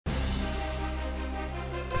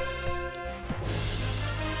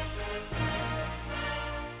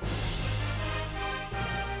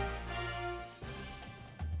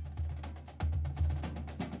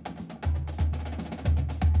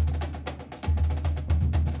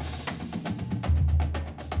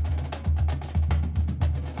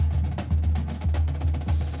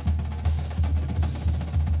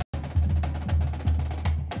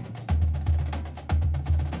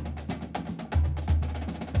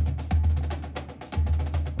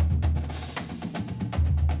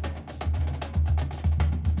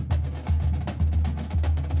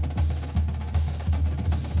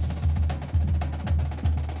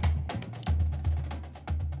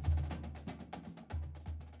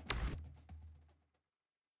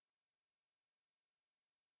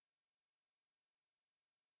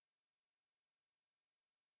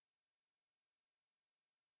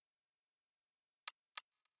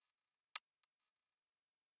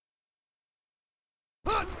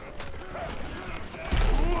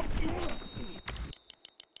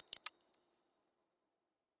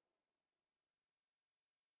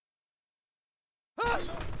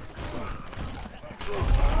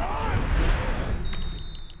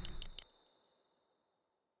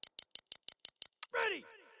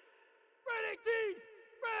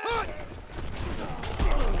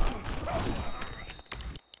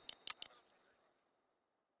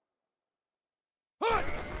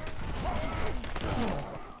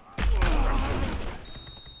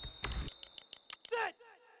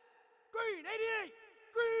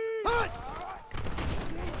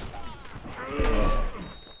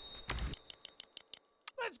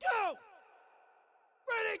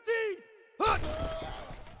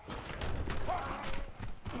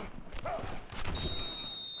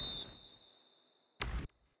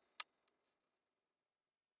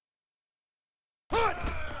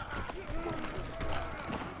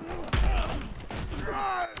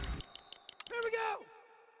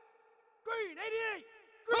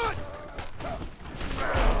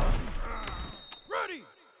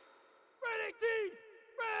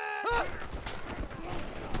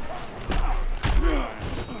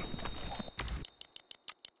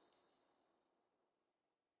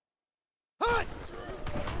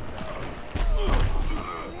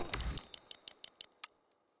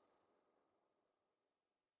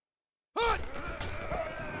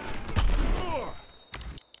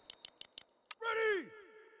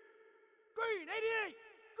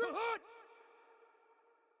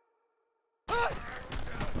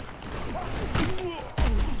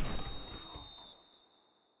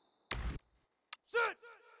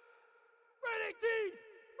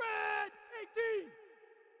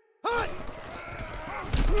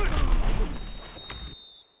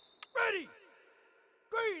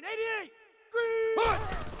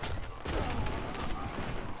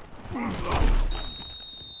Let's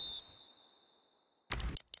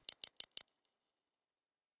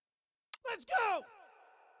go!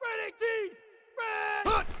 Red 18! Red!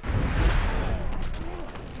 Hut!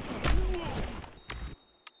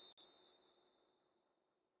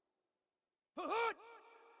 Hut!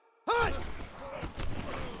 Hut!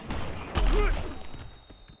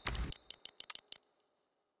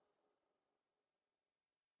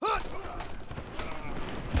 Hut!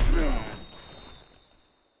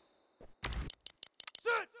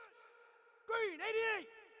 Set! Green 88!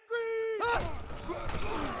 Green! Hut!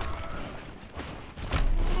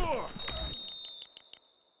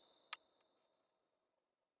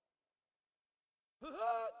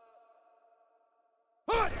 Hut!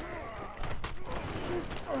 Hut!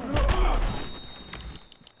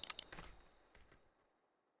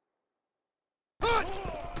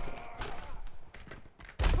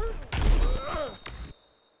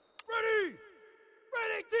 Ready!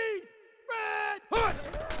 Red 18! Red! Hut!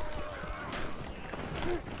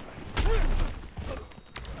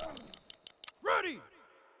 Ready!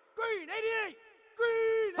 Green 88!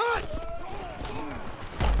 Green! Hut!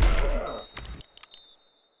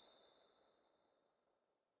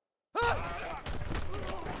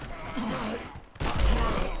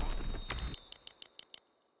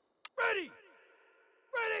 Ready!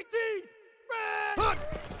 Red 18! Red! Hut!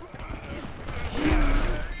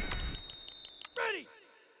 Ready!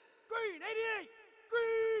 Green 88!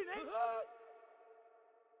 Green!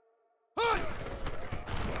 Hut! Hut!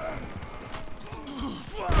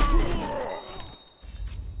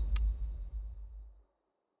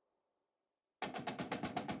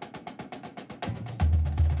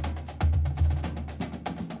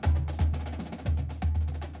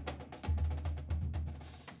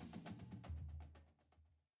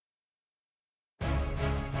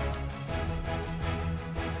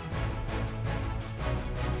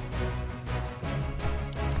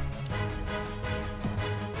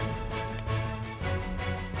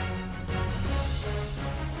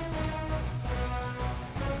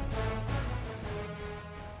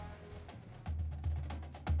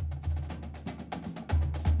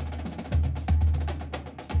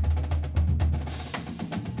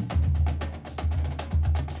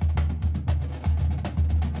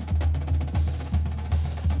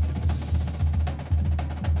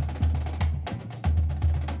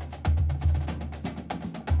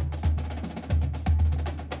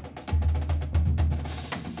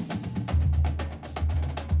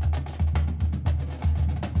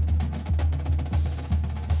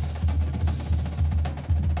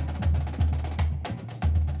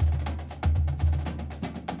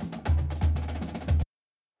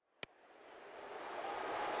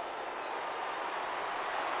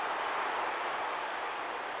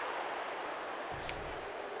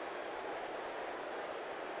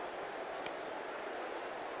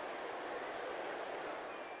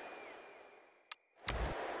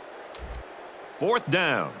 Fourth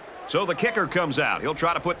down. So the kicker comes out. He'll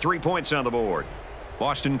try to put 3 points on the board.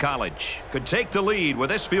 Boston College could take the lead with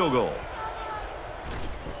this field goal.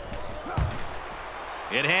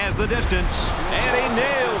 It has the distance, and he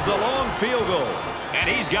nails the long field goal. And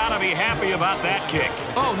he's got to be happy about that kick.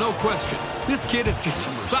 Oh, no question. This kid is just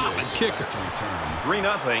a solid kicker.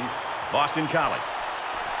 3-0, Boston College.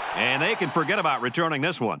 And they can forget about returning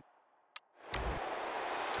this one.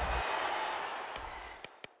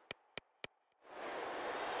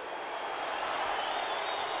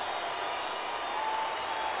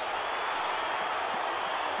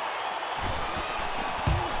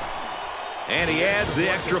 And he adds the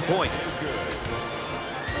extra point.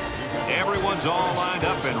 Everyone's all lined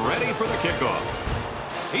up and ready for the kickoff.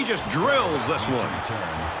 He just drills this one.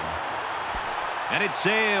 And it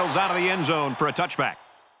sails out of the end zone for a touchback.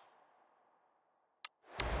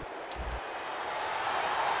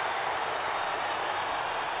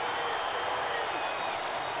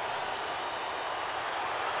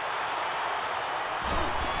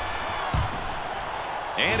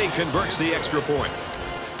 And he converts the extra point.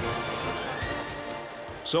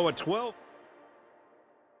 So a 12.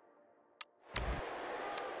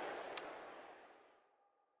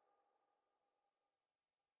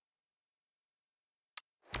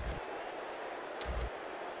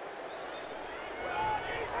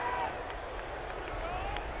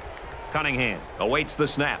 Cunningham awaits the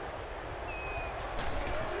snap.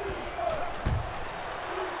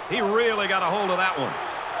 He really got a hold of that one.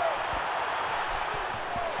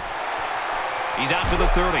 He's out to the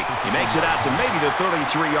 30. He makes it out to maybe the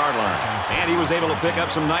 33-yard line. And he was able to pick up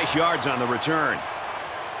some nice yards on the return.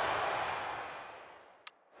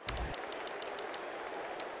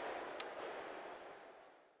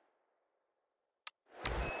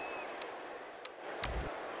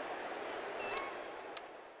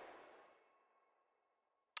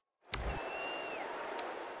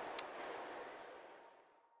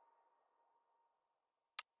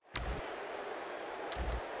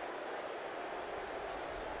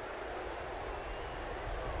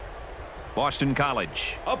 Boston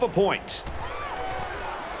College. Up a point.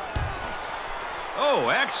 Oh,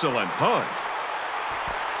 excellent punt.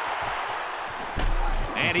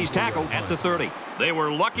 And he's tackled at the 30. They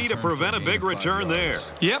were lucky to prevent a big return there.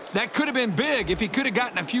 Yep, that could have been big if he could have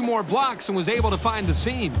gotten a few more blocks and was able to find the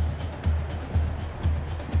seam.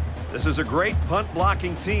 This is a great punt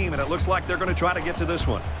blocking team, and it looks like they're going to try to get to this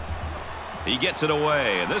one. He gets it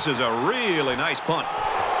away, and this is a really nice punt.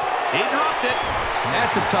 He dropped it.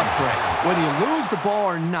 That's a tough break. Whether you lose the ball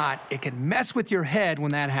or not, it can mess with your head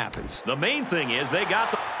when that happens. The main thing is they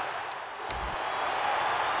got the...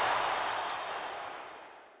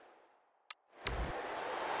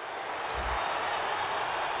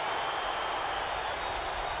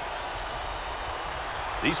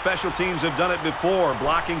 These special teams have done it before,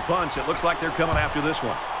 blocking punts. It looks like they're coming after this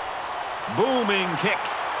one. Booming kick.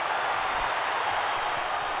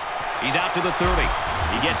 He's out to the 30.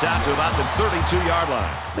 He gets out to about the 32-yard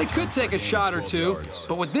line. They could take a shot or two,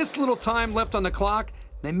 but with this little time left on the clock,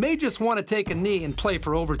 they may just want to take a knee and play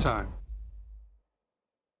for overtime.